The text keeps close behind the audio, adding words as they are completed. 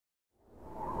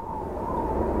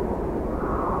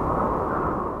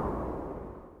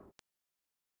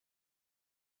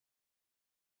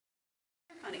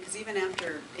because even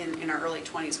after, in our early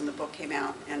 20s when the book came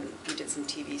out and we did some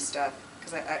TV stuff,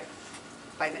 because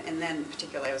and then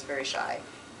particularly I was very shy.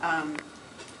 And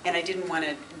I didn't want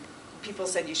to, people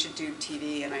said you should do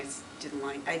TV, and I didn't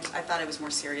like, I thought I was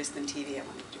more serious than TV. I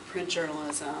wanted to do print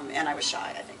journalism, and I was shy,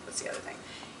 I think was the other thing.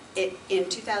 In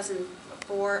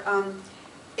 2004,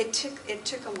 it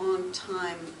took a long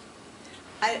time.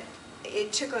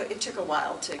 It took a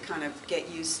while to kind of get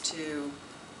used to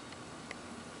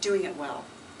doing it well,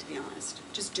 to be honest,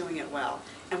 just doing it well.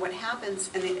 And what happens,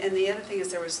 and the other thing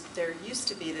is there used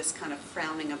to be this kind of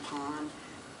frowning upon,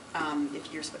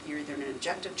 if you're either an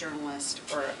objective journalist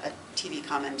or a TV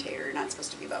commentator, you're not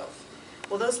supposed to be both.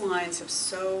 Well, those lines have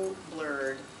so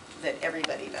blurred that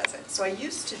everybody does it. So I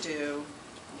used to do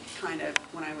kind of,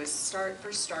 when I was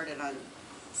first started on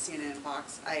CNN and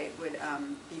Fox, I would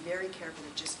be very careful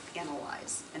to just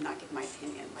analyze and not give my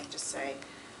opinion, like just say,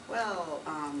 well,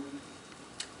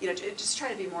 you know, just try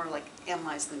to be more like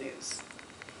analyze the news.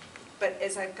 But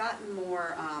as I've gotten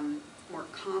more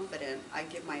confident, I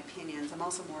give my opinions.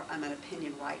 I'm an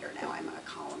opinion writer now. I'm a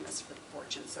columnist for the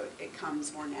Fortune, so it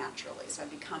comes more naturally. So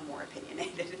I've become more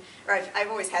opinionated. Or I've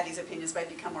always had these opinions, but I've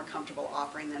become more comfortable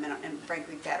offering them, and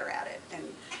frankly better at it.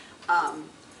 And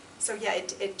so yeah,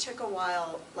 it took a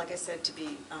while, like I said,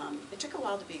 it took a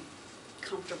while to be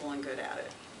comfortable and good at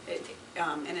it.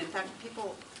 And in fact,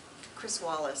 Chris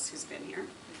Wallace, who's been here,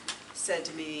 said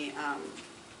to me,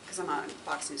 because I'm on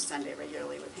Fox News Sunday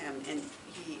regularly with him, and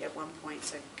he at one point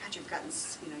said, God, you've gotten,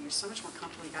 you're so much more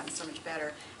comfortable, you've gotten so much better.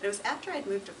 And it was after I'd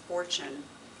moved to Fortune,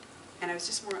 and I was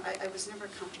just more, I was never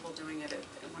comfortable doing it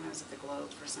when I was at the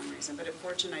Globe for some reason, but at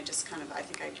Fortune I just kind of, I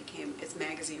think I became, it's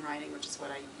magazine writing, which is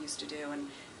what I used to do, and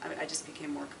I just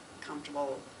became more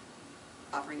comfortable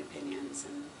offering opinions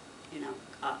and,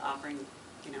 offering,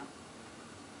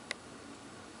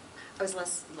 I was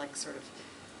less like sort of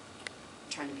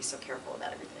trying to be so careful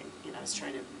about everything. I was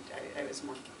I was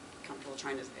more comfortable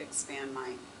trying to expand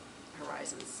my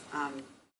horizons.